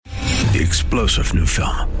The explosive new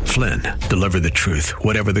film, Flynn, deliver the truth,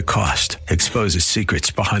 whatever the cost, exposes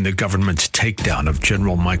secrets behind the government's takedown of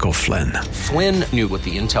General Michael Flynn. Flynn knew what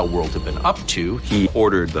the intel world had been up to. He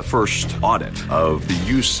ordered the first audit of the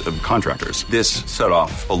use of contractors. This set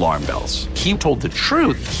off alarm bells. He told the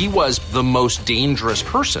truth. He was the most dangerous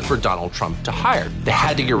person for Donald Trump to hire. They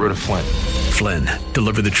had to get rid of Flynn. Flynn,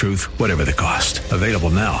 deliver the truth, whatever the cost. Available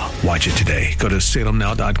now. Watch it today. Go to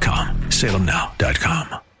salemnow.com.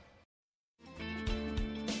 salemnow.com.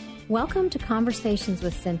 Welcome to Conversations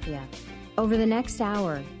with Cynthia. Over the next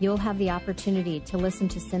hour, you'll have the opportunity to listen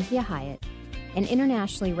to Cynthia Hiett, an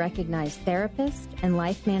internationally recognized therapist and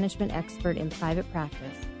life management expert in private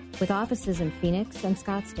practice, with offices in Phoenix and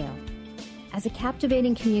Scottsdale. As a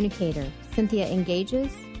captivating communicator, Cynthia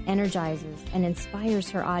engages, energizes, and inspires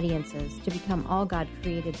her audiences to become all God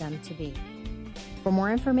created them to be. For more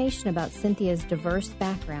information about Cynthia's diverse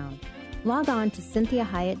background, log on to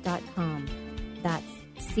cynthiahiett.com. That's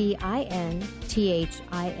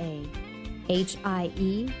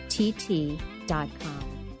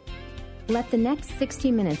CynthiaHiett.com. Let the next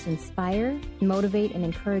 60 minutes inspire, motivate, and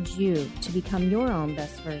encourage you to become your own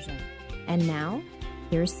best version. And now,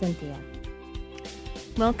 here's Cynthia.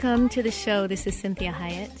 Welcome to the show. This is Cynthia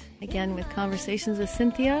Hiett, again with Conversations with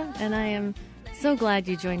Cynthia, and I am so glad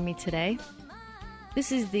you joined me today.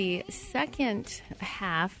 This is the second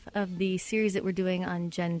half of the series that we're doing on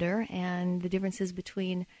gender and the differences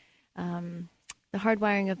between the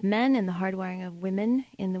hardwiring of men and the hardwiring of women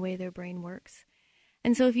in the way their brain works.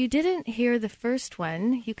 And so if you didn't hear the first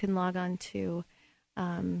one, you can log on to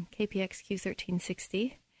KPXQ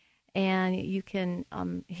 1360, and you can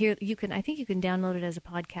I think you can download it as a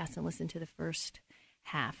podcast and listen to the first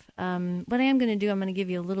half. What I am going to do, I'm going to give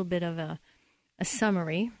you a little bit of a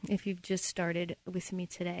summary if you've just started with me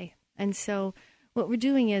today. And so what we're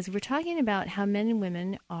doing is we're talking about how men and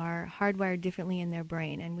women are hardwired differently in their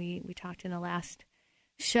brain. And we talked in the last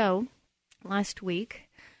show last week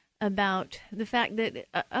about the fact that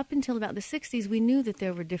up until about the 60s, we knew that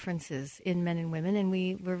there were differences in men and women, and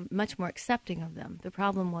we were much more accepting of them. The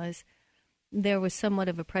problem was there was somewhat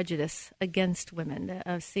of a prejudice against women,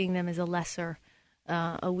 of seeing them as a lesser,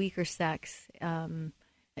 a weaker sex,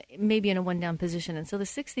 maybe in a one-down position. And so the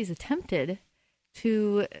 60s attempted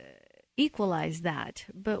to equalize that.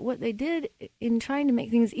 But what they did in trying to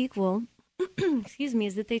make things equal,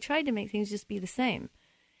 is that they tried to make things just be the same.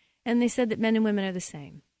 And they said that men and women are the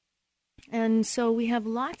same. And so we have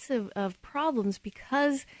lots of problems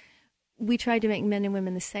because we tried to make men and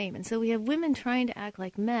women the same. And so we have women trying to act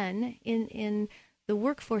like men in the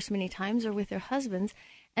workforce many times or with their husbands.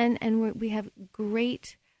 And we have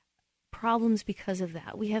great problems because of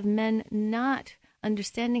that. We have men not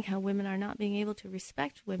understanding how women are not being able to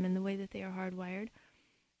respect women the way that they are hardwired.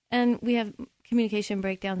 And we have communication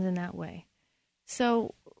breakdowns in that way.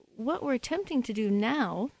 So what we're attempting to do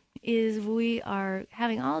now is we are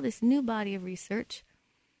having all this new body of research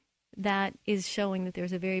that is showing that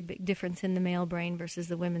there's a very big difference in the male brain versus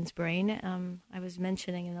the women's brain. I was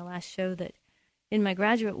mentioning in the last show that in my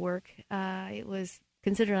graduate work, it was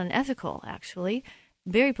considered unethical, actually,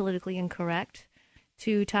 very politically incorrect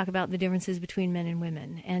to talk about the differences between men and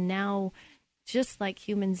women. And now, just like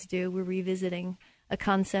humans do, we're revisiting a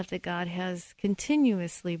concept that God has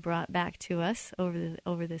continuously brought back to us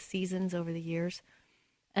over the seasons, over the years,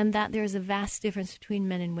 and that there's a vast difference between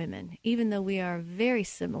men and women. Even though we are very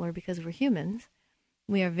similar because we're humans,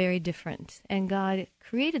 we are very different. And God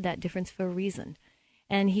created that difference for a reason.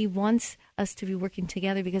 And He wants us to be working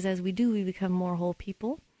together because as we do, we become more whole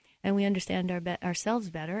people. And we understand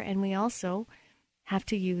ourselves better, and we also have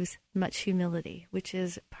to use much humility, which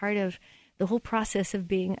is part of the whole process of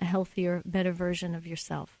being a healthier, better version of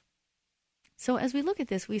yourself. So as we look at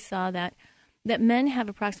this, we saw that men have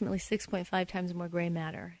approximately 6.5 times more gray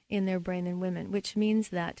matter in their brain than women, which means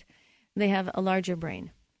that they have a larger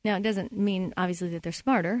brain. Now, it doesn't mean, obviously, that they're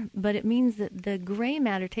smarter, but it means that the gray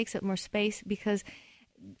matter takes up more space because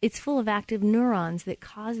it's full of active neurons that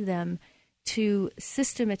cause them to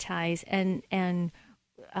systematize and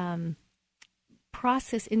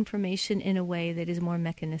process information in a way that is more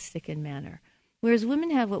mechanistic in manner. Whereas women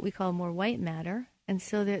have what we call more white matter, and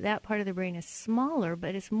so that part of the brain is smaller,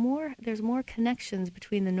 but there's more connections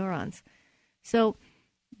between the neurons. So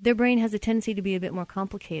their brain has a tendency to be a bit more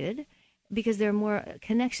complicated because there are more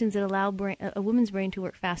connections that allow a woman's brain to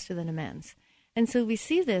work faster than a man's. And so we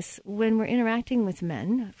see this when we're interacting with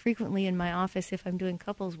men. Frequently in my office, if I'm doing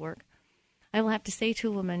couples work, I will have to say to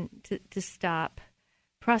a woman to stop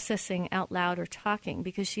processing out loud or talking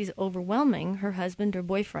because she's overwhelming her husband or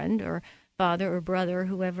boyfriend or father or brother,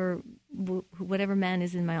 whatever man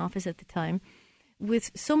is in my office at the time,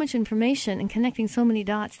 with so much information and connecting so many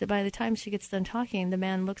dots that by the time she gets done talking, the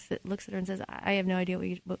man looks at her and says, I have no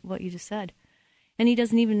idea what you just said. And he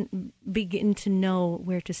doesn't even begin to know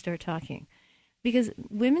where to start talking. Because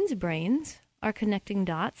women's brains are connecting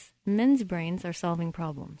dots, men's brains are solving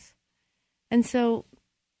problems. And so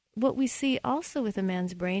what we see also with a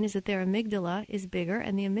man's brain is that their amygdala is bigger,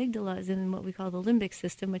 and the amygdala is in what we call the limbic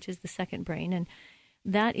system, which is the second brain. And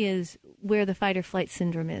that is where the fight or flight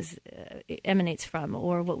syndrome emanates from,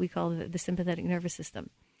 or what we call the sympathetic nervous system.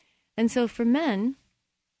 And so for men,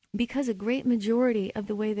 because a great majority of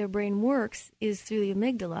the way their brain works is through the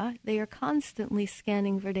amygdala, they are constantly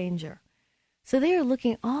scanning for danger. So they are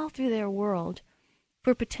looking all through their world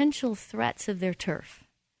for potential threats of their turf.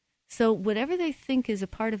 So whatever they think is a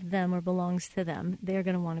part of them or belongs to them, they're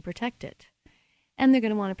going to want to protect it. And they're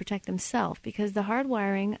going to want to protect themselves, because the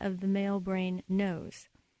hardwiring of the male brain knows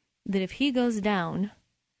that if he goes down,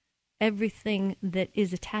 everything that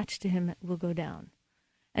is attached to him will go down.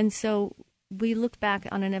 And so we look back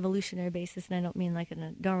on an evolutionary basis, and I don't mean like in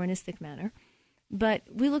a Darwinistic manner, but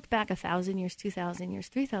we look back 1,000 years, 2,000 years,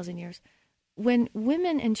 3,000 years, when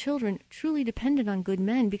women and children truly depended on good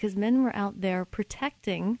men, because men were out there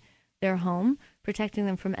protecting their home, protecting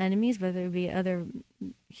them from enemies, whether it be other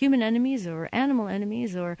human enemies or animal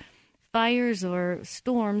enemies or fires or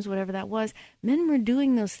storms, whatever that was. Men were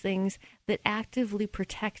doing those things that actively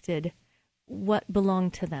protected what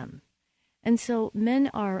belonged to them. And so men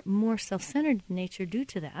are more self-centered in nature due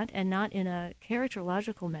to that, and not in a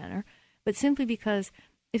characterological manner, but simply because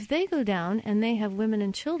if they go down and they have women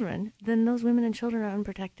and children, then those women and children are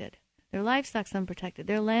unprotected. Their livestock's unprotected.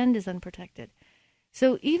 Their land is unprotected.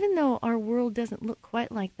 So even though our world doesn't look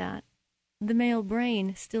quite like that, the male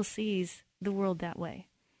brain still sees the world that way.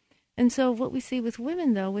 And so what we see with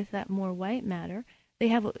women, though, with that more white matter, they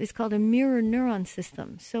have what is called a mirror neuron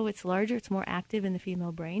system. So it's larger, it's more active in the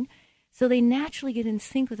female brain. So they naturally get in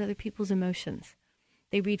sync with other people's emotions.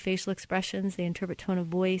 They read facial expressions, they interpret tone of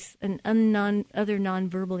voice, and other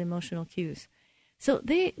nonverbal emotional cues. So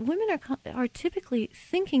women are typically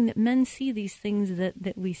thinking that men see these things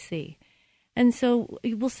that we see. And so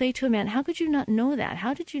we'll say to a man, how could you not know that?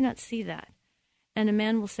 How did you not see that? And a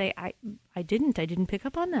man will say, I didn't pick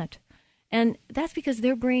up on that. And that's because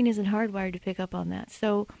their brain isn't hardwired to pick up on that.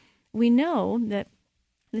 So we know that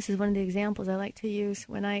this is one of the examples I like to use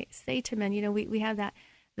when I say to men, we have that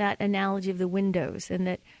analogy of the windows, and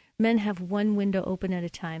that men have one window open at a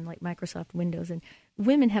time, like Microsoft Windows, and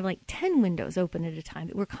women have like 10 windows open at a time,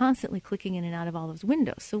 that we're constantly clicking in and out of all those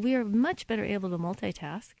windows. So we are much better able to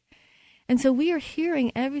multitask. And so we are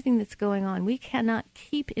hearing everything that's going on. We cannot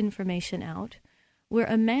keep information out, where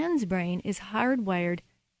a man's brain is hardwired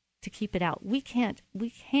to keep it out. We can't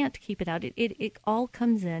keep it out. It all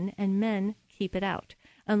comes in, and men keep it out,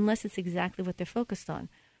 unless it's exactly what they're focused on.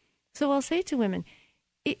 So I'll say to women,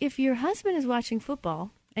 if your husband is watching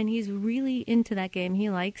football and he's really into that game, he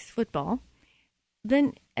likes football,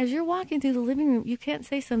 then as you're walking through the living room, you can't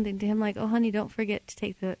say something to him like, oh, honey, don't forget to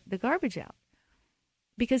take the garbage out.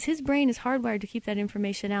 Because his brain is hardwired to keep that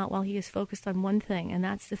information out while he is focused on one thing, and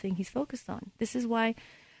that's the thing he's focused on. This is why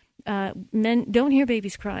men don't hear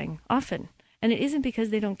babies crying often. And it isn't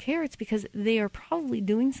because they don't care, it's because they are probably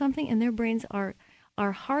doing something, and their brains are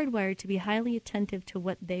hardwired to be highly attentive to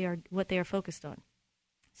what they are focused on.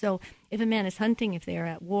 So if a man is hunting, if they are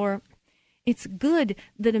at war, it's good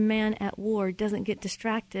that a man at war doesn't get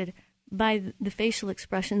distracted by the facial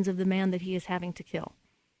expressions of the man that he is having to kill.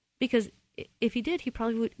 Because if he did, he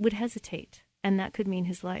probably would hesitate, and that could mean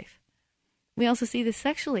his life. We also see this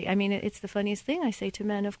sexually. I mean, it's the funniest thing. I say to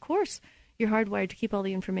men, of course, you're hardwired to keep all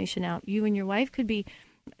the information out. You and your wife could be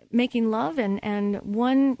making love, and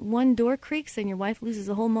one door creaks and your wife loses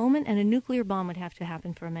the whole moment, and a nuclear bomb would have to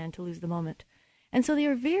happen for a man to lose the moment. And so they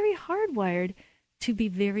are very hardwired to be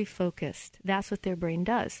very focused. That's what their brain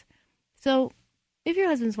does. So if your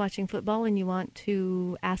husband's watching football and you want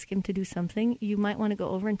to ask him to do something, you might want to go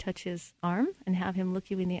over and touch his arm and have him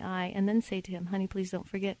look you in the eye, and then say to him, honey, please don't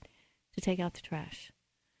forget to take out the trash.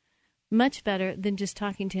 Much better than just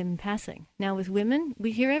talking to him in passing. Now with women,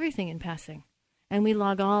 we hear everything in passing, and we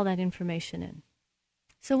log all that information in.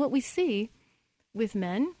 So what we see with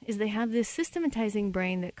men is they have this systematizing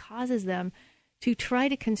brain that causes them to try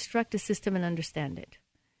to construct a system and understand it.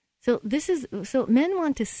 So men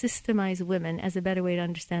want to systemize women as a better way to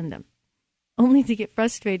understand them, only to get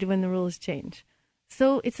frustrated when the rules change.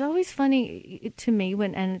 So it's always funny to me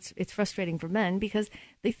and it's frustrating for men, because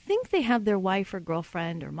they think they have their wife or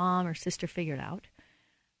girlfriend or mom or sister figured out.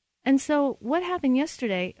 And so what happened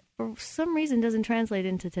yesterday, for some reason, doesn't translate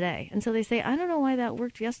into today. And so they say, I don't know why that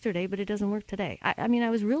worked yesterday, but it doesn't work today. I mean, I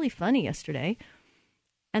was really funny yesterday,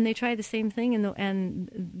 And they try the same thing, and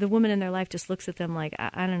the woman in their life just looks at them like,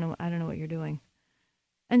 I don't know what you're doing.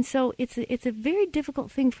 And so it's a very difficult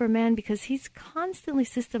thing for a man because he's constantly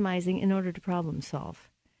systemizing in order to problem solve.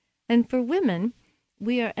 And for women,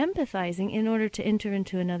 we are empathizing in order to enter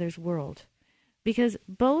into another's world, because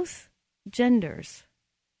both genders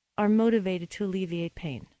are motivated to alleviate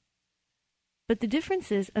pain. But the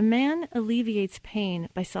difference is a man alleviates pain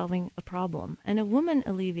by solving a problem, and a woman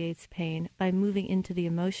alleviates pain by moving into the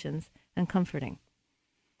emotions and comforting.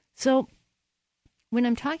 So when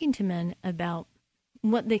I'm talking to men about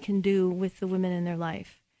what they can do with the women in their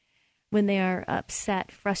life, when they are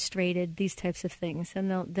upset, frustrated, these types of things, and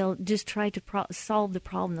they'll just try to solve the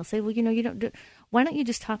problem. They'll say, well, why don't you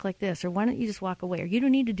just talk like this, or why don't you just walk away, or you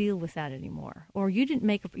don't need to deal with that anymore, or you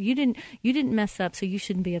didn't mess up, so you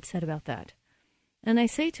shouldn't be upset about that. And I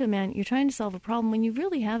say to a man, you're trying to solve a problem when you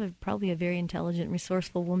really have probably a very intelligent,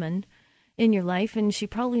 resourceful woman in your life, and she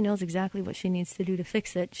probably knows exactly what she needs to do to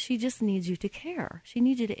fix it. She just needs you to care. She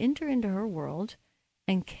needs you to enter into her world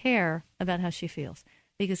and care about how she feels,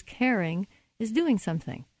 because caring is doing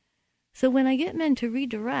something. So when I get men to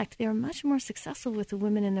redirect, they are much more successful with the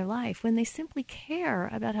women in their life when they simply care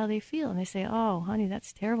about how they feel. And they say, oh, honey,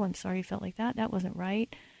 that's terrible. I'm sorry you felt like that. That wasn't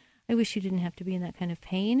right. I wish you didn't have to be in that kind of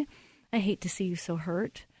pain. I hate to see you so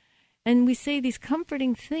hurt. And we say these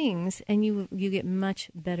comforting things, and you get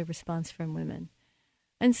much better response from women.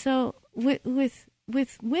 And so with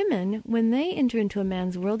women, when they enter into a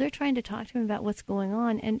man's world, they're trying to talk to him about what's going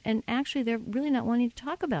on, and actually they're really not wanting to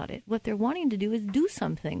talk about it. What they're wanting to do is do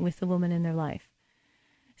something with the woman in their life.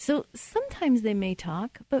 So sometimes they may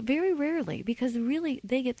talk, but very rarely, because really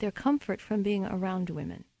they get their comfort from being around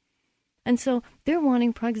women. And so they're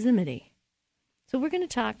wanting proximity. So we're going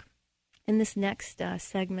to talk in this next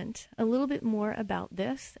segment a little bit more about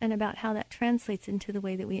this and about how that translates into the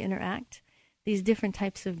way that we interact, these different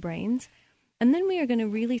types of brains. And then we are going to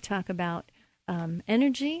really talk about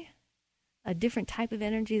energy, a different type of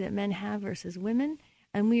energy that men have versus women.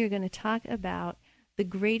 And we are going to talk about the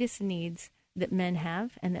greatest needs that men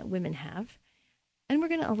have and that women have. And we're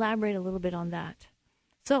going to elaborate a little bit on that.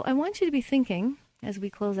 So I want you to be thinking, as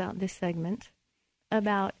we close out this segment,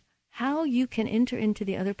 about how you can enter into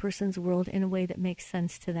the other person's world in a way that makes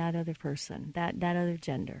sense to that other person, that other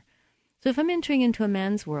gender. So if I'm entering into a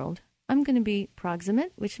man's world, I'm going to be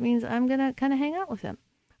proximate, which means I'm going to kind of hang out with him.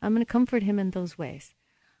 I'm going to comfort him in those ways.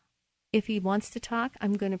 If he wants to talk,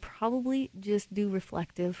 I'm going to probably just do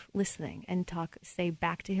reflective listening and say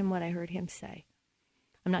back to him what I heard him say.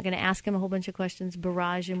 I'm not going to ask him a whole bunch of questions,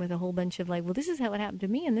 barrage him with a whole bunch of well, this is how it happened to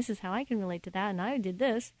me, and this is how I can relate to that, and I did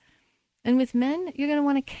this. And with men, you're going to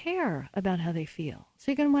want to care about how they feel.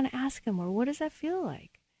 So you're going to want to ask them, well, what does that feel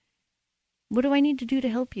like? What do I need to do to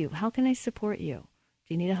help you? How can I support you?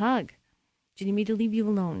 Do you need a hug? Do you need me to leave you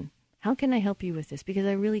alone? How can I help you with this? Because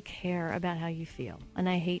I really care about how you feel, and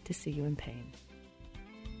I hate to see you in pain.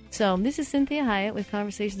 So this is Cynthia Hiett with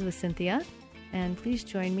Conversations with Cynthia, and please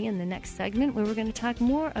join me in the next segment where we're going to talk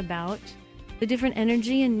more about the different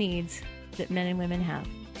energy and needs that men and women have.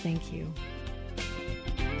 Thank you.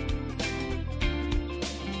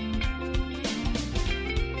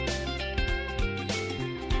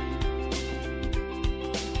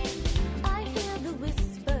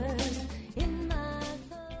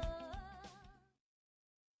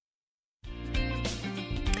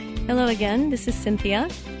 Hello again, this is Cynthia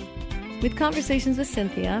with Conversations with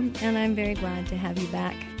Cynthia, and I'm very glad to have you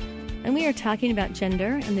back. And we are talking about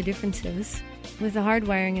gender and the differences with the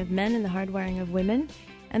hardwiring of men and the hardwiring of women,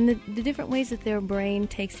 and the different ways that their brain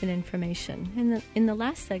takes in information. In the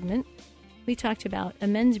last segment, we talked about a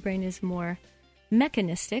men's brain is more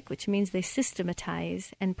mechanistic, which means they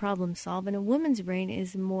systematize and problem solve, and a woman's brain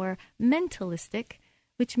is more mentalistic,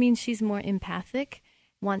 which means she's more empathic,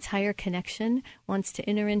 wants higher connection, wants to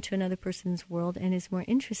enter into another person's world, and is more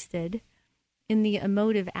interested in the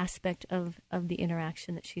emotive aspect of the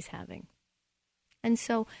interaction that she's having. And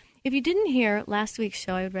so if you didn't hear last week's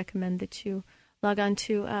show, I would recommend that you log on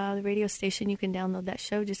to the radio station. You can download that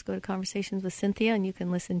show. Just go to Conversations with Cynthia, and you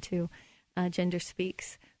can listen to Gender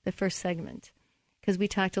Speaks, the first segment, because we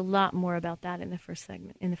talked a lot more about that in the first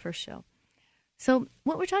segment, in the first show. So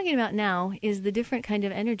what we're talking about now is the different kind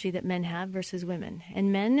of energy that men have versus women.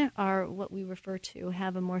 And men are what we refer to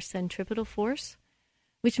have a more centripetal force,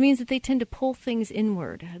 which means that they tend to pull things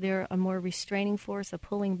inward. They're a more restraining force, a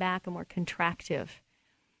pulling back, a more contractive.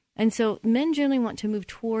 And so men generally want to move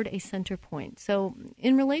toward a center point. So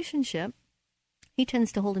in relationship, he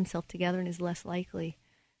tends to hold himself together and is less likely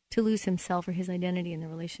to lose himself or his identity in the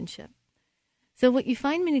relationship. So what you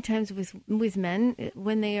find many times with men,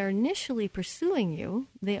 when they are initially pursuing you,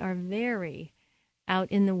 they are very out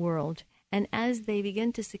in the world. And as they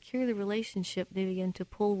begin to secure the relationship, they begin to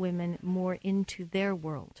pull women more into their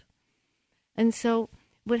world. And so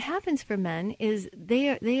what happens for men is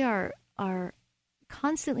they are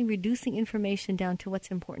constantly reducing information down to what's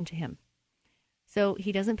important to him. So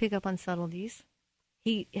he doesn't pick up on subtleties.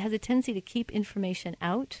 He has a tendency to keep information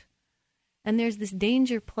out. And there's this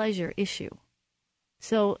danger-pleasure issue.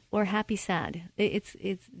 So, or happy-sad. It's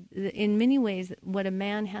in many ways what a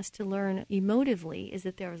man has to learn emotively is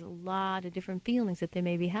that there is a lot of different feelings that they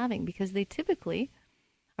may be having, because they typically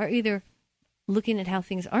are either looking at how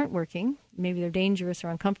things aren't working, maybe they're dangerous or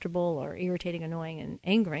uncomfortable or irritating, annoying, and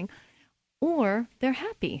angering, or they're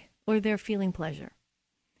happy or they're feeling pleasure.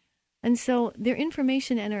 And so their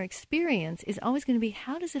information and our experience is always going to be,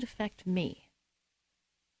 how does it affect me?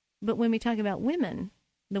 But when we talk about women,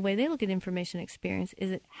 the way they look at information experience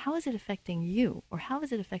is that how is it affecting you, or how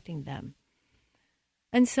is it affecting them?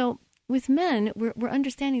 And so with men, we're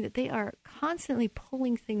understanding that they are constantly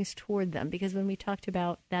pulling things toward them, because when we talked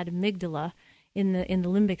about that amygdala in the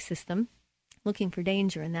limbic system, looking for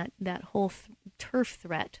danger and that whole turf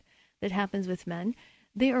threat that happens with men,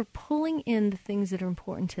 they are pulling in the things that are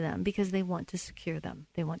important to them because they want to secure them.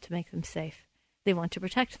 They want to make them safe. They want to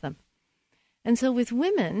protect them. And so with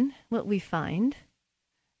women, what we find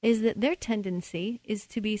is that their tendency is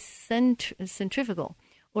to be centrifugal,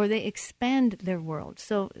 or they expand their world.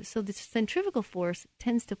 So the centrifugal force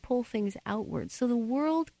tends to pull things outward. So the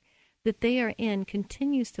world that they are in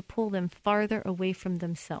continues to pull them farther away from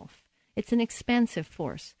themselves. It's an expansive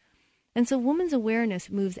force. And so woman's awareness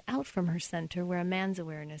moves out from her center, where a man's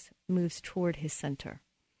awareness moves toward his center.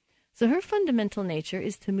 So her fundamental nature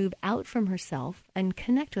is to move out from herself and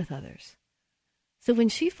connect with others. So when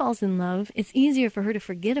she falls in love, it's easier for her to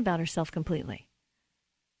forget about herself completely.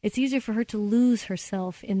 It's easier for her to lose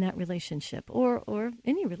herself in that relationship, or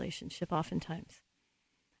any relationship oftentimes.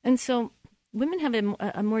 And so women have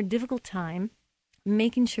a more difficult time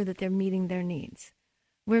making sure that they're meeting their needs,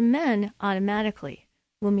 where men automatically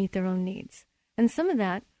will meet their own needs. And some of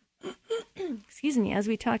that, excuse me, as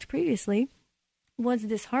we talked previously, was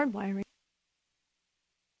this hardwiring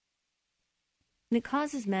that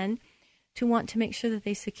causes men to want to make sure that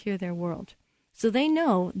they secure their world. So they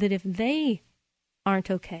know that if they aren't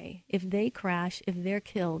okay, if they crash, if they're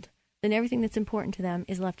killed, then everything that's important to them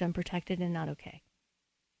is left unprotected and not okay.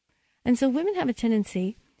 And so women have a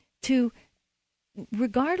tendency to,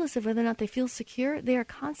 regardless of whether or not they feel secure, they are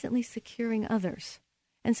constantly securing others.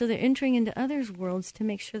 And so they're entering into others' worlds to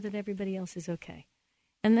make sure that everybody else is okay.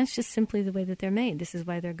 And that's just simply the way that they're made. This is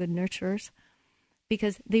why they're good nurturers,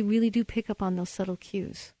 because they really do pick up on those subtle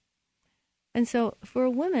cues. And so for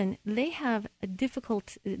a woman, they have a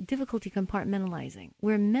difficulty compartmentalizing,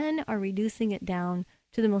 where men are reducing it down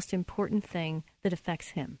to the most important thing that affects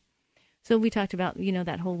him. So we talked about,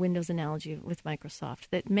 that whole Windows analogy with Microsoft,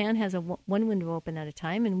 that man has one window open at a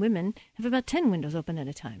time and women have about 10 windows open at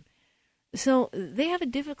a time. So they have a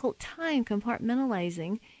difficult time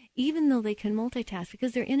compartmentalizing, even though they can multitask,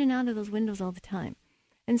 because they're in and out of those windows all the time.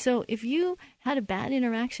 And so if you had a bad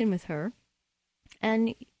interaction with her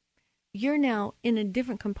and you're now in a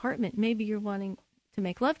different compartment, maybe you're wanting to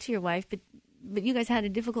make love to your wife, but you guys had a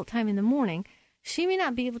difficult time in the morning, she may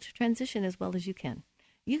not be able to transition as well as you can.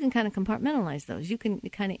 You can kind of compartmentalize those. You can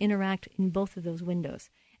kind of interact in both of those windows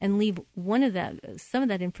and leave some of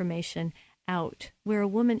that information out, where a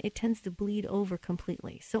woman, it tends to bleed over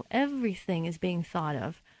completely. So everything is being thought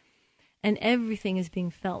of and everything is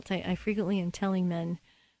being felt. I frequently am telling men,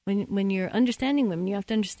 when you're understanding women, you have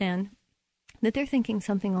to understand that they're thinking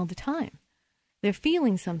something all the time. They're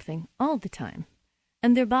feeling something all the time.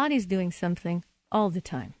 And their body's doing something all the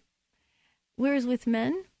time. Whereas with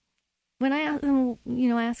men, when I ask them,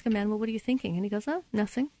 I ask a man, well, what are you thinking? And he goes, oh,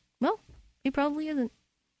 nothing. Well, he probably isn't.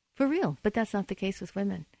 For real. But that's not the case with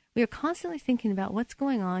women. We are constantly thinking about what's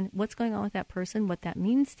going on with that person, what that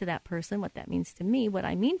means to that person, what that means to me, what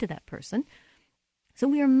I mean to that person. So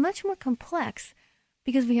we are much more complex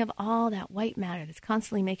because we have all that white matter that's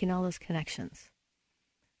constantly making all those connections.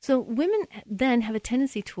 So women then have a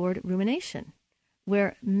tendency toward rumination,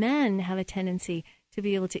 where men have a tendency to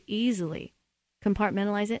be able to easily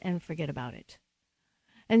compartmentalize it and forget about it.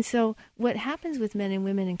 And so what happens with men and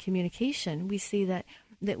women in communication, we see that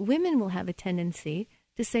women will have a tendency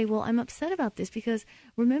to say, well, I'm upset about this because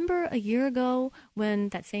remember a year ago when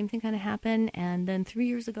that same thing kind of happened, and then 3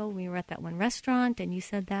 years ago we were at that one restaurant and you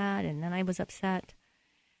said that, and then I was upset.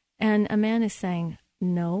 And a man is saying,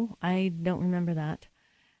 no, I don't remember that.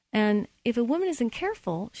 And if a woman isn't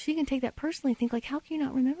careful, she can take that personally and think, like, how can you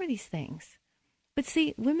not remember these things? But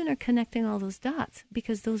see, women are connecting all those dots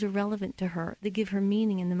because those are relevant to her. They give her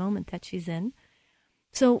meaning in the moment that she's in.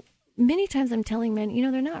 So many times I'm telling men,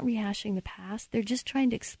 they're not rehashing the past. They're just trying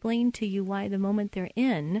to explain to you why the moment they're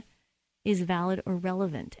in is valid or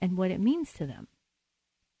relevant and what it means to them.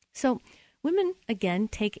 So women, again,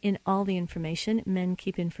 take in all the information. Men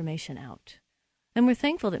keep information out. And we're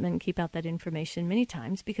thankful that men keep out that information many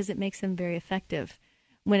times because it makes them very effective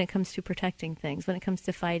when it comes to protecting things, when it comes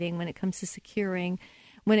to fighting, when it comes to securing,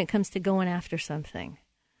 when it comes to going after something.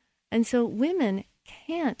 And so women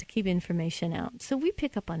can't keep information out. So we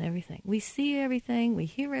pick up on everything. We see everything, we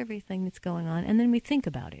hear everything that's going on, and then we think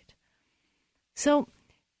about it. So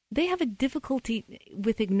they have a difficulty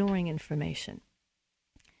with ignoring information.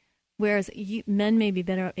 Whereas men may be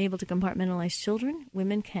better able to compartmentalize children,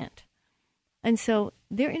 women can't. And so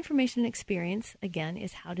their information and experience, again,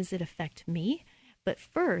 is how does it affect me? But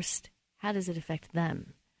first, how does it affect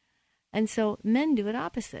them? And so men do it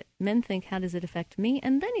opposite. Men think, how does it affect me?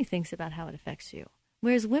 And then he thinks about how it affects you.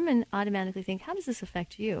 Whereas women automatically think, how does this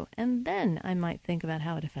affect you? And then I might think about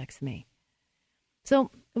how it affects me.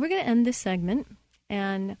 So we're going to end this segment.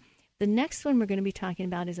 And the next one we're going to be talking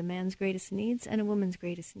about is a man's greatest needs and a woman's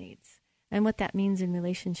greatest needs and what that means in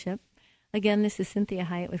relationship. Again, this is Cynthia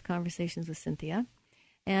Hiett with Conversations with Cynthia.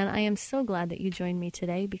 And I am so glad that you joined me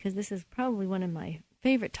today because this is probably one of my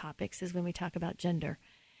favorite topics is when we talk about gender.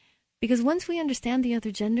 Because once we understand the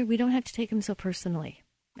other gender, we don't have to take them so personally.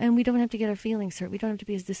 And we don't have to get our feelings hurt. We don't have to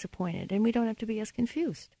be as disappointed. And we don't have to be as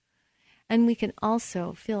confused. And we can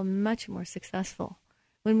also feel much more successful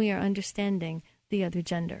when we are understanding the other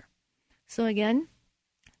gender. So again,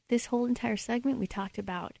 this whole entire segment, we talked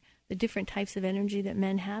about the different types of energy that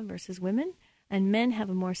men have versus women. And men have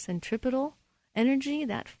a more centripetal energy,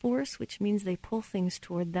 that force, which means they pull things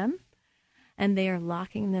toward them. And they are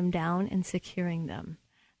locking them down and securing them.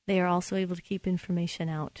 They are also able to keep information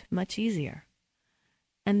out much easier.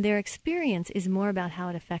 And their experience is more about how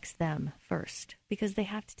it affects them first, because they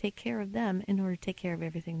have to take care of them in order to take care of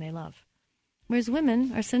everything they love. Whereas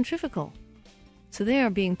women are centrifugal. So they are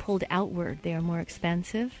being pulled outward. They are more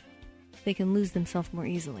expansive. They can lose themselves more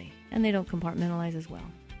easily. And they don't compartmentalize as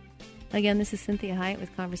well. Again, this is Cynthia Hiett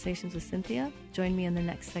with Conversations with Cynthia. Join me in the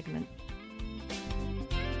next segment.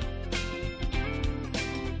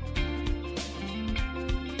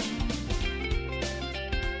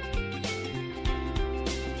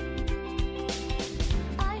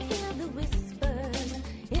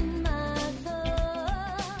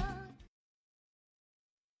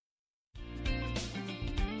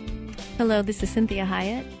 Hello, this is Cynthia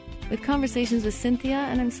Hiett with Conversations with Cynthia,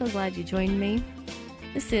 and I'm so glad you joined me.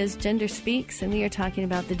 This is Gender Speaks, and we are talking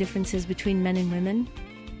about the differences between men and women,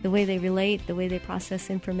 the way they relate, the way they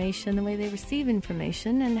process information, the way they receive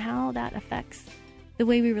information, and how that affects the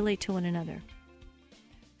way we relate to one another.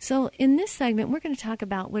 So in this segment, we're going to talk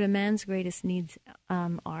about what a man's greatest needs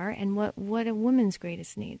are and what a woman's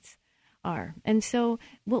greatest needs are. And so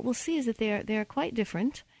what we'll see is that they are quite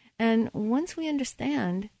different, and once we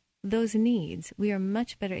understand those needs, we are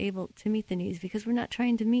much better able to meet the needs because we're not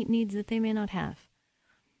trying to meet needs that they may not have.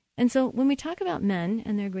 And so when we talk about men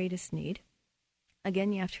and their greatest need,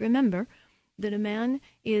 again, you have to remember that a man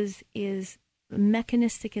is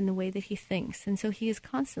mechanistic in the way that he thinks. And so he is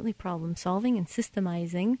constantly problem solving and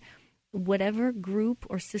systemizing whatever group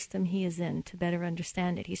or system he is in to better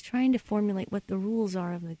understand it. He's trying to formulate what the rules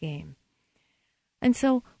are of the game. And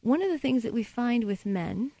so one of the things that we find with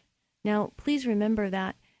men, now please remember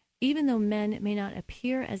that even though men may not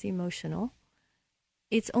appear as emotional,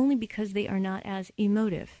 it's only because they are not as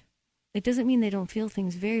emotive. It doesn't mean they don't feel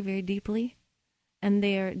things very, very deeply, and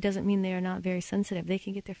doesn't mean they are not very sensitive. They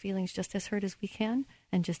can get their feelings just as hurt as we can,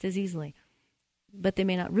 and just as easily. But they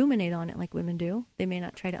may not ruminate on it like women do. They may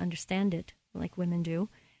not try to understand it like women do.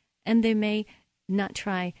 And they may not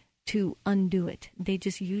try to undo it. They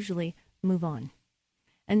just usually move on.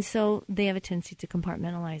 And so they have a tendency to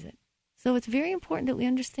compartmentalize it. So it's very important that we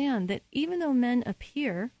understand that even though men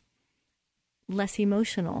appear less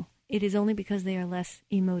emotional, it is only because they are less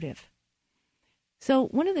emotive. So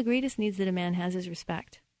one of the greatest needs that a man has is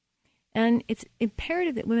respect. And it's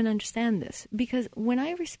imperative that women understand this, because when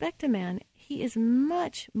I respect a man, he is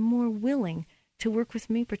much more willing to work with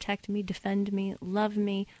me, protect me, defend me, love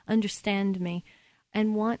me, understand me,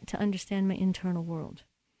 and want to understand my internal world.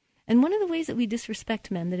 And one of the ways that we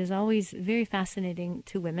disrespect men that is always very fascinating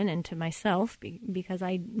to women and to myself, because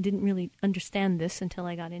I didn't really understand this until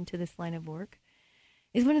I got into this line of work,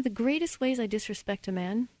 is one of the greatest ways I disrespect a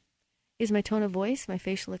man is my tone of voice, my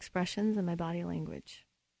facial expressions, and my body language.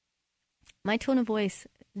 My tone of voice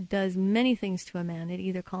does many things to a man. It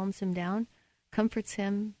either calms him down, comforts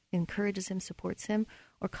him, encourages him, supports him,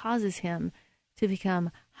 or causes him to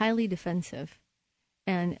become highly defensive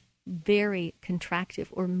and very contractive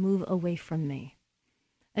or move away from me.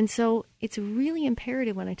 And so it's really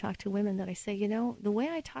imperative when I talk to women that I say, the way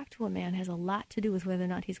I talk to a man has a lot to do with whether or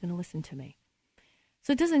not he's going to listen to me.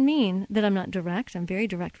 So it doesn't mean that I'm not direct. I'm very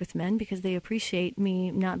direct with men because they appreciate me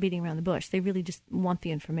not beating around the bush. They really just want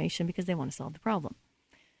the information because they want to solve the problem.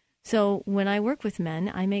 So when I work with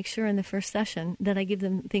men, I make sure in the first session that I give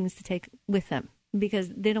them things to take with them because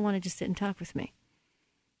they don't want to just sit and talk with me.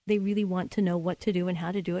 They really want to know what to do and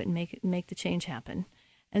how to do it and make the change happen.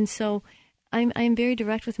 And so I'm very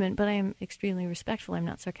direct with men, but I am extremely respectful. I'm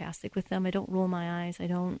not sarcastic with them. I don't roll my eyes. I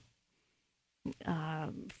don't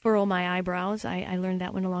furrow my eyebrows. I learned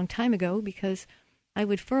that one a long time ago because I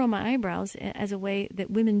would furrow my eyebrows as a way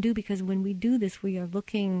that women do, because when we do this, we are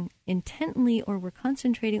looking intently or we're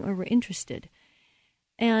concentrating or we're interested.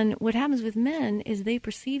 And what happens with men is they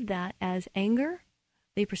perceive that as anger.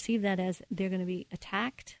 They perceive that as they're going to be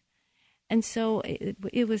attacked. And so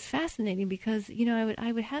it was fascinating because,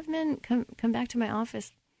 I would have men come back to my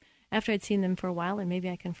office after I'd seen them for a while, and maybe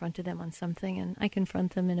I confronted them on something, and I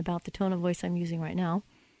confront them in about the tone of voice I'm using right now.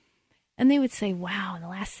 And they would say, wow, in the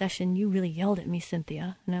last session, you really yelled at me,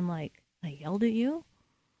 Cynthia. And I'm like, I yelled at you?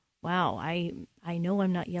 Wow, I know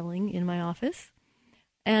I'm not yelling in my office.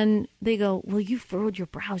 And they go, well, you furrowed your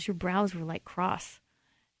brows. Your brows were like cross.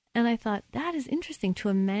 And I thought, that is interesting. To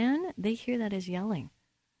a man, they hear that as yelling.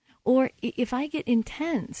 Or if I get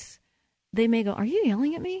intense, they may go, are you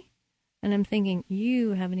yelling at me? And I'm thinking,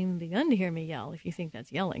 you haven't even begun to hear me yell. If you think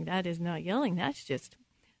that's yelling, that is not yelling. That's just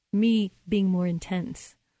me being more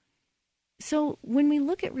intense. So when we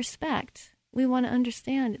look at respect, we want to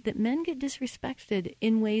understand that men get disrespected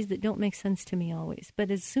in ways that don't make sense to me always.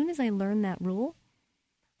 But as soon as I learn that rule,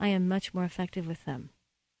 I am much more effective with them.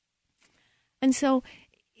 And so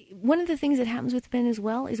one of the things that happens with men as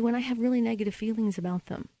well is when I have really negative feelings about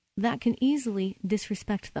them, that can easily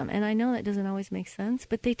disrespect them. And I know that doesn't always make sense,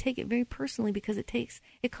 but they take it very personally because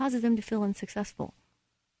it causes them to feel unsuccessful.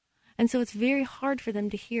 And so it's very hard for them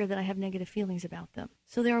to hear that I have negative feelings about them.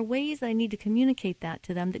 So there are ways that I need to communicate that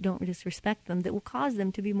to them that don't disrespect them, that will cause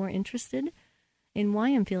them to be more interested in why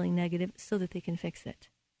I'm feeling negative so that they can fix it.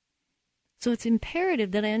 So it's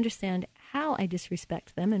imperative that I understand how I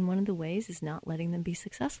disrespect them, and one of the ways is not letting them be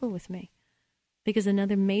successful with me. Because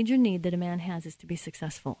another major need that a man has is to be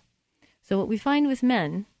successful. So what we find with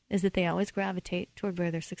men is that they always gravitate toward where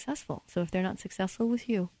they're successful. So if they're not successful with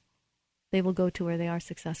you, they will go to where they are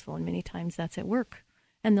successful. And many times that's at work,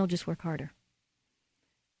 and they'll just work harder.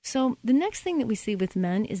 So the next thing that we see with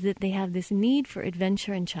men is that they have this need for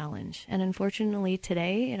adventure and challenge. And unfortunately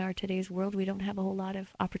today, in our today's world, we don't have a whole lot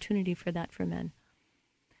of opportunity for that for men.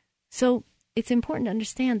 So it's important to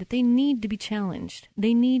understand that they need to be challenged.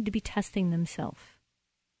 They need to be testing themselves.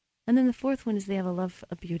 And then the fourth one is they have a love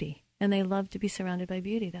of beauty, and they love to be surrounded by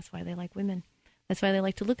beauty. That's why they like women. That's why they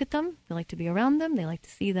like to look at them. They like to be around them. They like to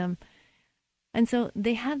see them. And so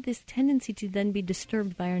they have this tendency to then be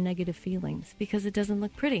disturbed by our negative feelings because it doesn't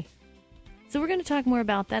look pretty. So we're going to talk more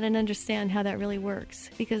about that and understand how that really works,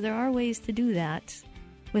 because there are ways to do that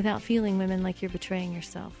without feeling, women, like you're betraying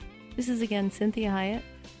yourself. This is, again, Cynthia Hiett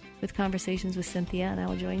with Conversations with Cynthia, and I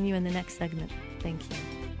will join you in the next segment. Thank you.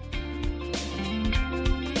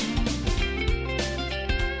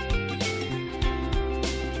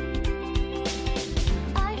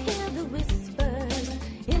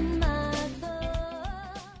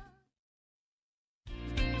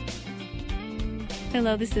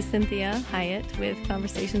 Hello, this is Cynthia Hiett with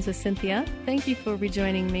Conversations with Cynthia. Thank you for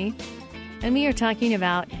rejoining me. And we are talking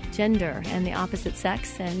about gender and the opposite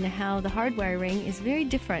sex and how the hardwiring is very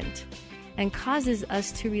different and causes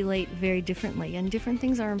us to relate very differently. And different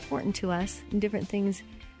things are important to us, and different things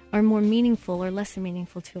are more meaningful or less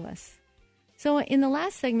meaningful to us. So in the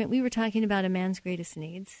last segment, we were talking about a man's greatest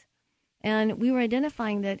needs. And we were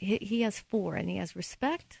identifying that he has four, and he has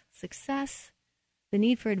respect, success, the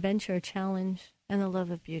need for adventure or challenge, and the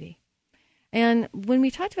love of beauty. And when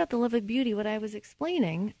we talked about the love of beauty, what I was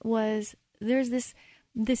explaining was there's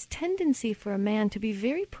this tendency for a man to be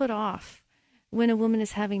very put off when a woman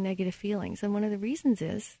is having negative feelings. And one of the reasons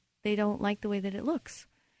is they don't like the way that it looks.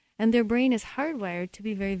 And their brain is hardwired to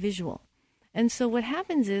be very visual. And so what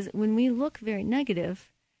happens is when we look very negative,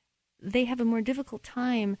 they have a more difficult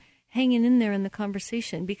time hanging in there in the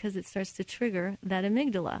conversation because it starts to trigger that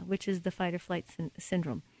amygdala, which is the fight or flight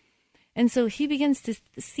syndrome. And so he begins to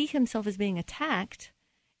see himself as being attacked,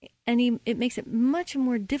 and it makes it much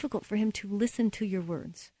more difficult for him to listen to your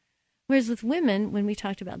words. Whereas with women, when we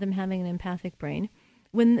talked about them having an empathic brain,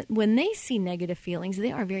 when they see negative feelings,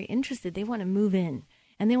 they are very interested. They want to move in,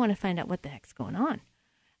 and they want to find out what the heck's going on.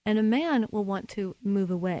 And a man will want to move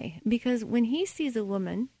away because when he sees a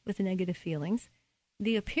woman with negative feelings,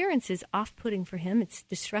 the appearance is off-putting for him. It's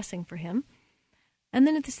distressing for him. And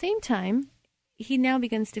then at the same time, he now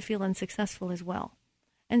begins to feel unsuccessful as well.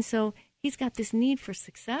 And so he's got this need for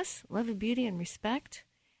success, love of beauty, and respect.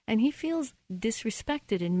 And he feels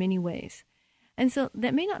disrespected in many ways. And so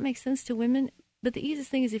that may not make sense to women, but the easiest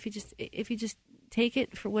thing is if you just take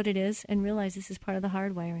it for what it is and realize this is part of the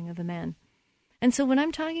hardwiring of a man. And so when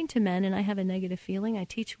I'm talking to men and I have a negative feeling, I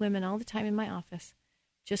teach women all the time in my office,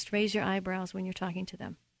 just raise your eyebrows when you're talking to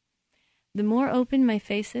them. The more open my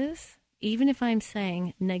face is, even if I'm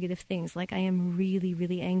saying negative things, like I am really,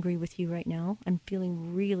 really angry with you right now, I'm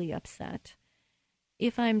feeling really upset.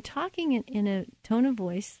 If I'm talking in a tone of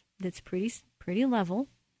voice that's pretty level,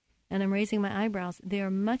 and I'm raising my eyebrows, they are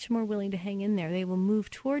much more willing to hang in there. They will move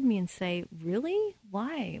toward me and say, really?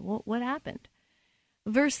 Why? What happened?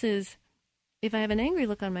 Versus if I have an angry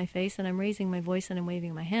look on my face and I'm raising my voice and I'm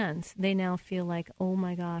waving my hands, they now feel like, oh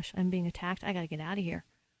my gosh, I'm being attacked. I got to get out of here.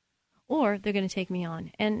 Or they're going to take me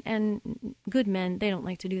on. And good men, they don't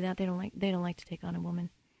like to do that. They don't like to take on a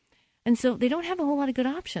woman. And so they don't have a whole lot of good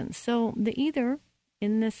options. So they either,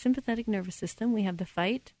 in the sympathetic nervous system, we have the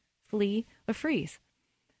fight, flee, or freeze.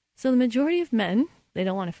 So the majority of men, they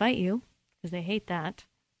don't want to fight you because they hate that.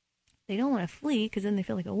 They don't want to flee because then they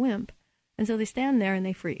feel like a wimp. And so they stand there and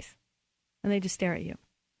they freeze. And they just stare at you,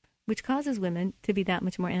 which causes women to be that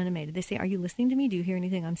much more animated. They say, are you listening to me? Do you hear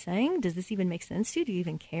anything I'm saying? Does this even make sense to you? Do you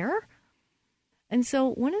even care? And so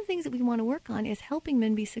one of the things that we want to work on is helping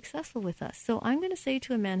men be successful with us. So I'm going to say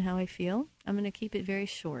to a man how I feel. I'm going to keep it very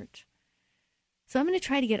short. So I'm going to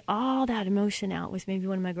try to get all that emotion out with maybe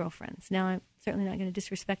one of my girlfriends. Now, I'm certainly not going to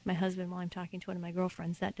disrespect my husband while I'm talking to one of my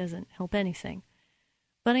girlfriends. That doesn't help anything.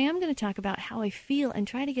 But I am going to talk about how I feel and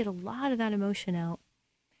try to get a lot of that emotion out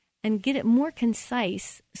and get it more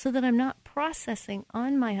concise so that I'm not processing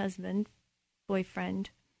on my husband, boyfriend,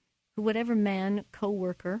 whatever man,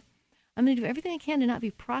 coworker. I'm going to do everything I can to not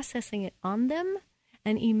be processing it on them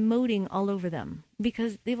and emoting all over them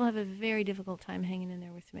because they will have a very difficult time hanging in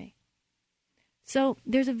there with me. So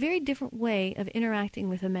there's a very different way of interacting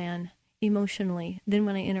with a man emotionally than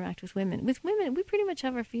when I interact with women. With women, we pretty much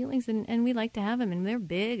have our feelings and we like to have them and they're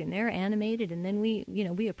big and they're animated and then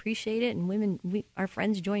we appreciate it and women, our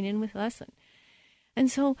friends join in with us.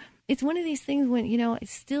 And so it's one of these things when,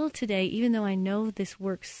 it's still today, even though I know this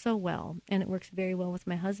works so well and it works very well with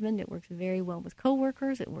my husband, it works very well with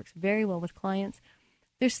coworkers, it works very well with clients,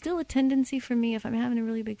 there's still a tendency for me if I'm having a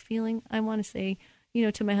really big feeling, I want to say,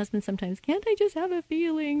 to my husband sometimes, can't I just have a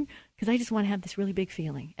feeling? Because I just want to have this really big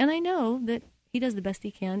feeling. And I know that he does the best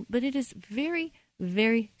he can, but it is very,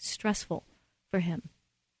 very stressful for him.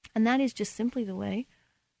 And that is just simply the way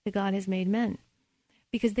that God has made men.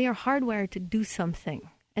 Because they are hardwired to do something.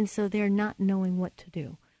 And so they're not knowing what to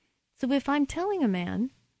do. So if I'm telling a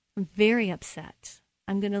man, I'm very upset,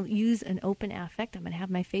 I'm going to use an open affect. I'm going to have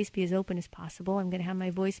my face be as open as possible. I'm going to have my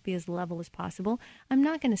voice be as level as possible. I'm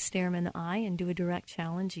not going to stare him in the eye and do a direct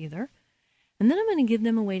challenge either. And then I'm going to give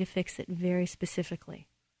them a way to fix it very specifically.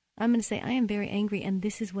 I'm going to say, I am very angry and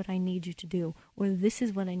this is what I need you to do, or this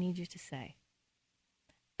is what I need you to say.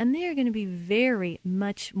 And they are going to be very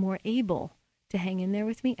much more able to hang in there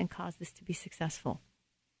with me and cause this to be successful.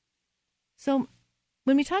 So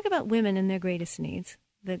when we talk about women and their greatest needs,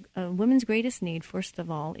 the woman's greatest need, first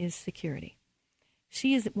of all, is security.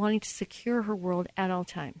 She is wanting to secure her world at all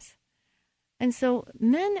times. And so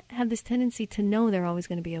men have this tendency to know they're always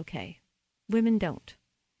going to be okay. Women don't.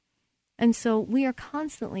 And so we are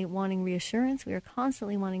constantly wanting reassurance. We are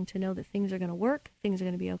constantly wanting to know that things are going to work, things are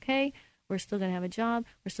going to be okay, we're still going to have a job,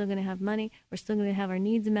 we're still going to have money, we're still going to have our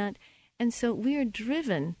needs met. And so we are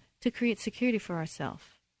driven to create security for ourselves.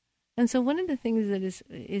 And so one of the things that is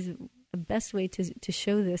the best way to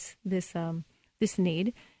show this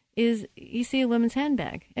need is you see a woman's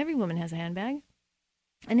handbag. Every woman has a handbag.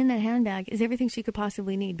 And in that handbag is everything she could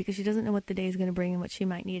possibly need because she doesn't know what the day is going to bring and what she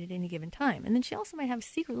might need at any given time. And then she also might have a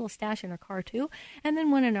secret little stash in her car too, and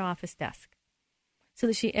then one in her office desk. So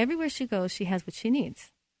that everywhere she goes, she has what she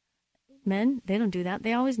needs. Men, they don't do that.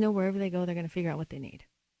 They always know wherever they go, they're going to figure out what they need.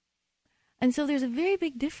 And so there's a very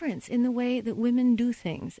big difference in the way that women do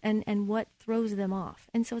things and what throws them off.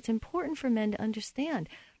 And so it's important for men to understand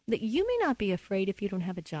that you may not be afraid if you don't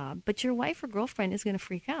have a job, but your wife or girlfriend is going to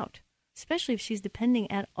freak out, especially if she's depending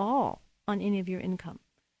at all on any of your income.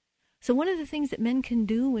 So one of the things that men can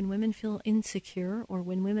do when women feel insecure or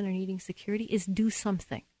when women are needing security is do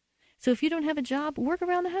something. So if you don't have a job, work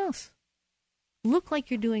around the house. Look like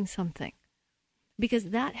you're doing something. Because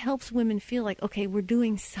that helps women feel like, okay, we're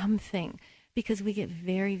doing something, because we get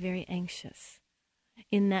very, very anxious.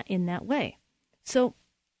 in that way. So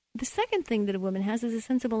the second thing that a woman has is a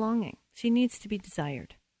sense of belonging. She needs to be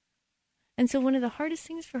desired. And so one of the hardest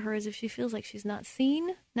things for her is if she feels like she's not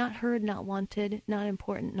seen, not heard, not wanted, not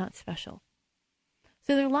important, not special.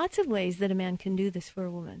 So there are lots of ways that a man can do this for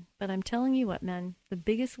a woman. But I'm telling you what, men, the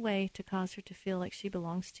biggest way to cause her to feel like she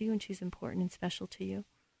belongs to you and she's important and special to you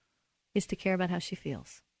is to care about how she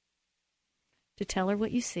feels. To tell her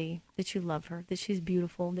what you see, that you love her, that she's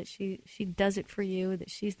beautiful, that she does it for you, that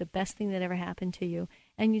she's the best thing that ever happened to you.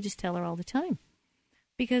 And you just tell her all the time.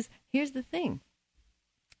 Because here's the thing.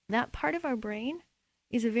 That part of our brain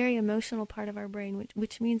is a very emotional part of our brain,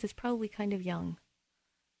 which means it's probably kind of young.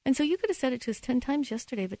 And so you could have said it to us 10 times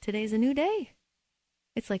yesterday, but today's a new day.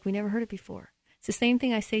 It's like we never heard it before. It's the same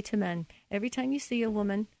thing I say to men. Every time you see a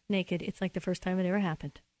woman naked, it's like the first time it ever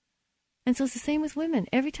happened. And so it's the same with women.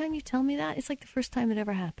 Every time you tell me that, it's like the first time it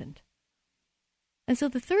ever happened. And so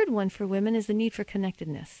the third one for women is the need for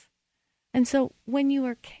connectedness. And so when you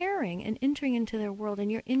are caring and entering into their world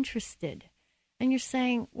and you're interested and you're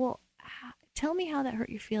saying, well, tell me how that hurt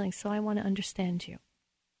your feelings so I want to understand you.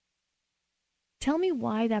 Tell me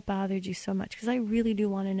why that bothered you so much because I really do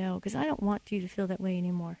want to know because I don't want you to feel that way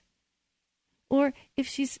anymore. Or if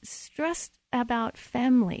she's stressed about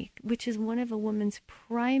family, which is one of a woman's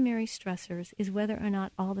primary stressors, is whether or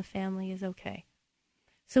not all the family is okay.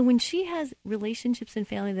 So when she has relationships in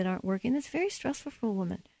family that aren't working, that's very stressful for a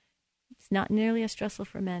woman. It's not nearly as stressful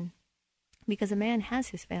for men because a man has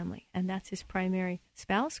his family, and that's his primary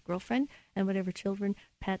spouse, girlfriend, and whatever children,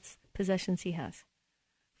 pets, possessions he has.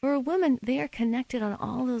 For a woman, they are connected on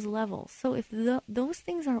all those levels. So if those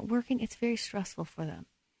things aren't working, it's very stressful for them.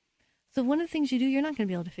 So one of the things you do, you're not going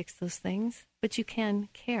to be able to fix those things, but you can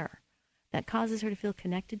care. That causes her to feel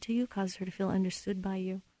connected to you, causes her to feel understood by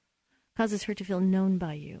you, causes her to feel known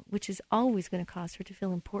by you, which is always going to cause her to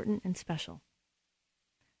feel important and special.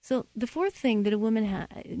 So the fourth thing that a woman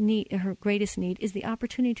her greatest need is the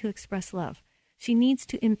opportunity to express love. She needs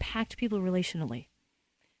to impact people relationally.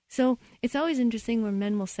 So it's always interesting when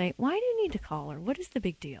men will say, why do you need to call her? What is the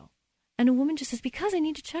big deal? And a woman just says, because I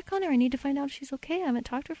need to check on her. I need to find out if she's okay. I haven't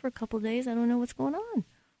talked to her for a couple of days. I don't know what's going on.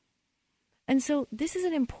 And so this is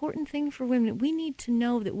an important thing for women. We need to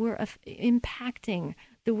know that we're impacting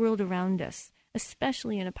the world around us,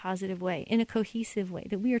 especially in a positive way, in a cohesive way,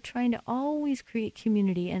 that we are trying to always create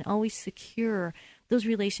community and always secure those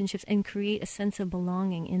relationships and create a sense of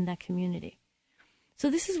belonging in that community.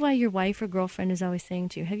 So this is why your wife or girlfriend is always saying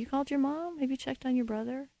to you, have you called your mom? Have you checked on your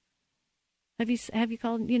brother? Have you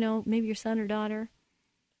called, maybe your son or daughter?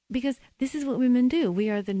 Because this is what women do. We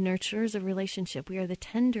are the nurturers of relationship. We are the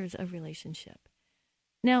tenders of relationship.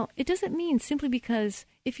 Now, it doesn't mean simply because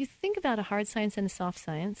if you think about a hard science and a soft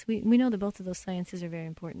science, we know that both of those sciences are very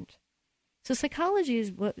important. So psychology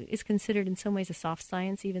is what is considered in some ways a soft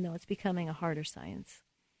science, even though it's becoming a harder science.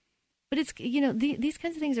 But it's, these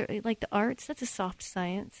kinds of things are like the arts, that's a soft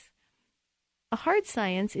science. A hard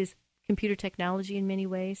science is computer technology in many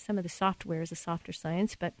ways. Some of the software is a softer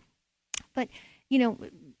science, but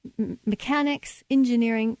mechanics,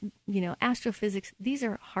 engineering, astrophysics, these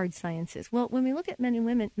are hard sciences. Well, when we look at men and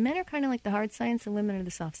women, men are kind of like the hard science and women are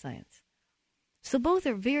the soft science. So both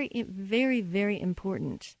are very, very, very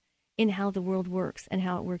important in how the world works and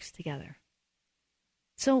how it works together.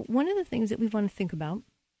 So one of the things that we want to think about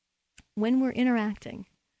when we're interacting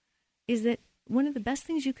is that one of the best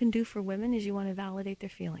things you can do for women is you want to validate their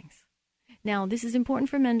feelings. Now, this is important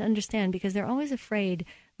for men to understand because they're always afraid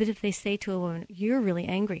that if they say to a woman, you're really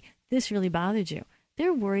angry, this really bothered you,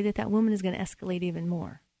 they're worried that that woman is going to escalate even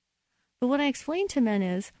more. But what I explain to men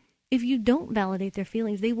is, if you don't validate their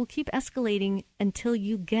feelings, they will keep escalating until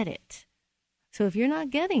you get it. So if you're not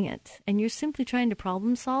getting it and you're simply trying to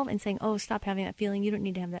problem solve and saying, oh, stop having that feeling, you don't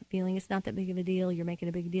need to have that feeling, it's not that big of a deal, you're making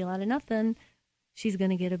a big deal out of nothing, she's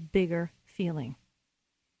going to get a bigger feeling.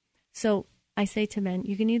 So I say to men,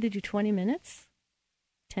 you can either do 20 minutes,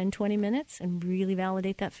 10, 20 minutes, and really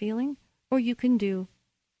validate that feeling, or you can do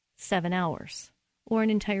 7 hours or an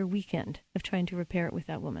entire weekend of trying to repair it with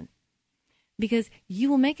that woman. Because you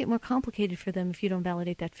will make it more complicated for them if you don't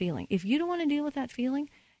validate that feeling. If you don't want to deal with that feeling,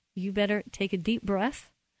 you better take a deep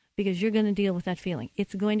breath because you're going to deal with that feeling.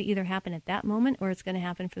 It's going to either happen at that moment or it's going to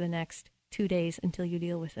happen for the next 2 days until you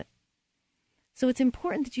deal with it. So it's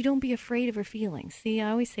important that you don't be afraid of her feelings. See,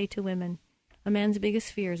 I always say to women, a man's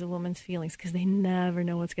biggest fear is a woman's feelings because they never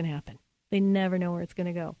know what's going to happen. They never know where it's going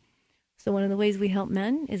to go. So one of the ways we help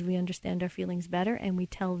men is we understand our feelings better and we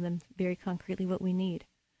tell them very concretely what we need.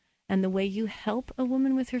 And the way you help a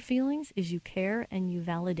woman with her feelings is you care and you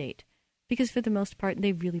validate. Because for the most part,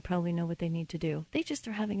 they really probably know what they need to do. They just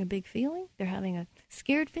are having a big feeling. They're having a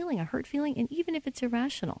scared feeling, a hurt feeling. And even if it's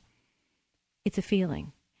irrational, it's a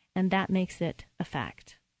feeling. And that makes it a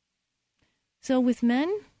fact. So with men,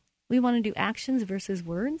 we want to do actions versus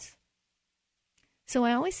words. So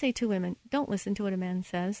I always say to women, don't listen to what a man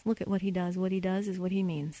says. Look at what he does. What he does is what he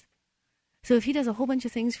means. So if he does a whole bunch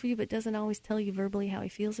of things for you but doesn't always tell you verbally how he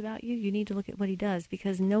feels about you, you need to look at what he does,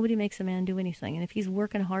 because nobody makes a man do anything. And if he's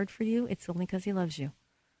working hard for you, it's only because he loves you.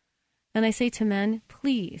 And I say to men,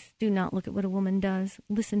 please do not look at what a woman does.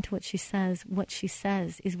 Listen to what she says. What she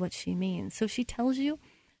says is what she means. So if she tells you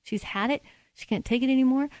she's had it, she can't take it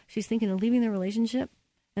anymore, she's thinking of leaving the relationship,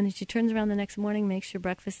 and then she turns around the next morning, makes your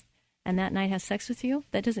breakfast, and that night has sex with you,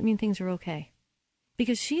 that doesn't mean things are okay.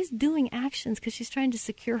 Because she's doing actions because she's trying to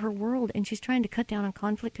secure her world, and she's trying to cut down on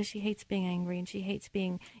conflict because she hates being angry and she hates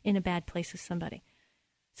being in a bad place with somebody.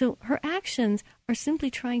 So her actions are simply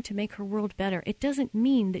trying to make her world better. It doesn't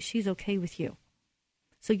mean that she's okay with you.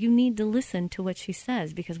 So you need to listen to what she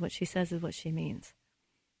says, because what she says is what she means.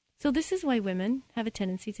 So this is why women have a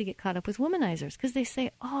tendency to get caught up with womanizers, because they say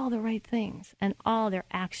all the right things and all their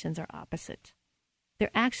actions are opposite.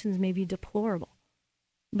 Their actions may be deplorable,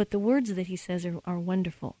 but the words that he says are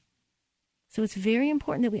wonderful. So it's very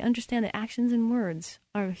important that we understand that actions and words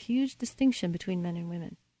are a huge distinction between men and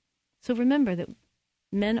women. So remember that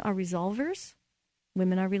men are resolvers,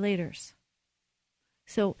 women are relators.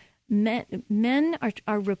 So men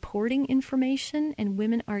are reporting information, and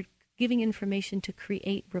women are giving information to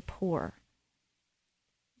create rapport.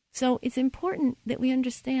 So it's important that we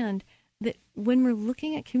understand that when we're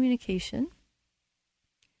looking at communication,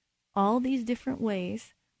 all these different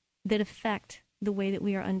ways that affect the way that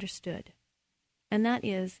we are understood. And that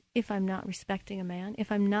is, if I'm not respecting a man,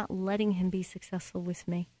 if I'm not letting him be successful with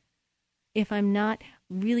me, if I'm not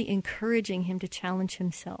really encouraging him to challenge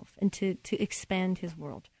himself and to expand his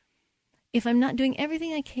world, if I'm not doing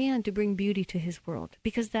everything I can to bring beauty to his world,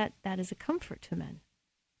 because that is a comfort to men.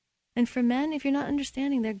 And for men, if you're not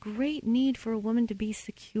understanding their great need for a woman to be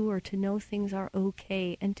secure, to know things are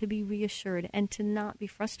okay, and to be reassured, and to not be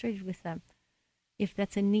frustrated with them, if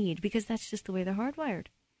that's a need, because that's just the way they're hardwired.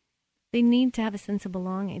 They need to have a sense of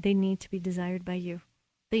belonging. They need to be desired by you.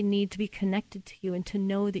 They need to be connected to you and to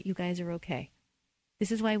know that you guys are okay. This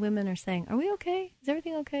is why women are saying, are we okay? Is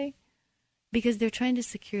everything okay? Because they're trying to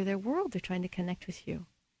secure their world. They're trying to connect with you.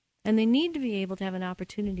 And they need to be able to have an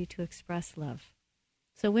opportunity to express love.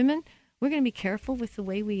 So women, we're going to be careful with the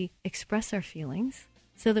way we express our feelings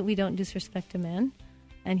so that we don't disrespect a man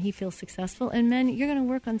and he feels successful. And men, you're going to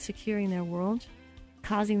work on securing their world,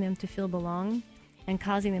 causing them to feel belong, and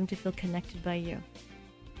causing them to feel connected by you.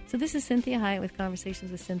 So this is Cynthia Hiett with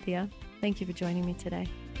Conversations with Cynthia. Thank you for joining me today.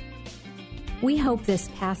 We hope this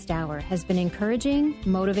past hour has been encouraging,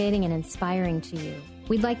 motivating, and inspiring to you.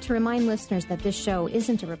 We'd like to remind listeners that this show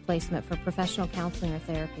isn't a replacement for professional counseling or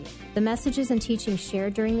therapy. The messages and teachings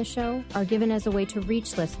shared during the show are given as a way to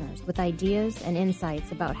reach listeners with ideas and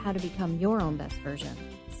insights about how to become your own best version.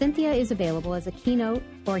 Cynthia is available as a keynote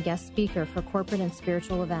or guest speaker for corporate and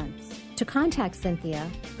spiritual events. To contact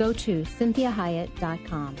Cynthia, go to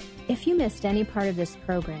CynthiaHiett.com. If you missed any part of this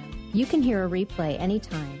program, you can hear a replay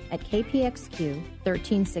anytime at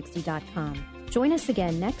kpxq1360.com. Join us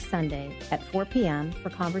again next Sunday at 4 p.m. for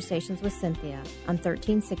Conversations with Cynthia on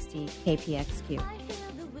 1360 KPXQ.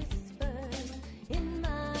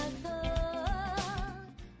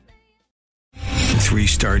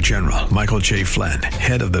 3-star General Michael J. Flynn,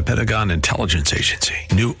 head of the Pentagon Intelligence Agency,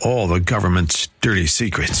 knew all the government's dirty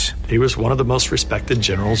secrets. He was one of the most respected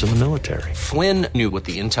generals in the military. Flynn knew what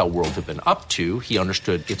the intel world had been up to. He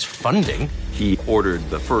understood its funding. He ordered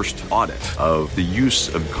the first audit of the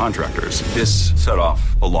use of contractors. This set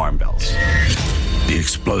off alarm bells. The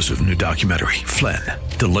explosive new documentary, Flynn,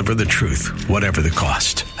 Deliver the Truth, Whatever the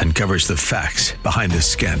Cost, uncovers the facts behind this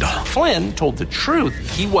scandal. Flynn told the truth.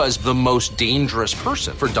 He was the most dangerous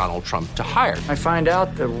person for Donald Trump to hire. I find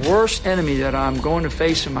out the worst enemy that I'm going to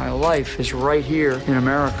face in my life is right here in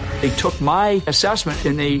America. They took my assessment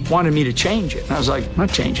and they wanted me to change it. And I was like, I'm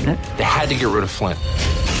not changing it. They had to get rid of Flynn.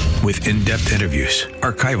 With in-depth interviews,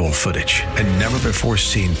 archival footage, and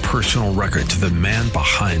never-before-seen personal records of the man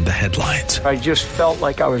behind the headlines. I just felt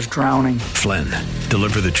like I was drowning. Flynn,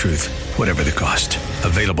 Deliver the Truth, Whatever the Cost.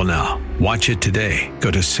 Available now. Watch it today.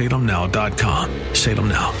 Go to salemnow.com.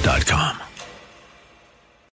 salemnow.com.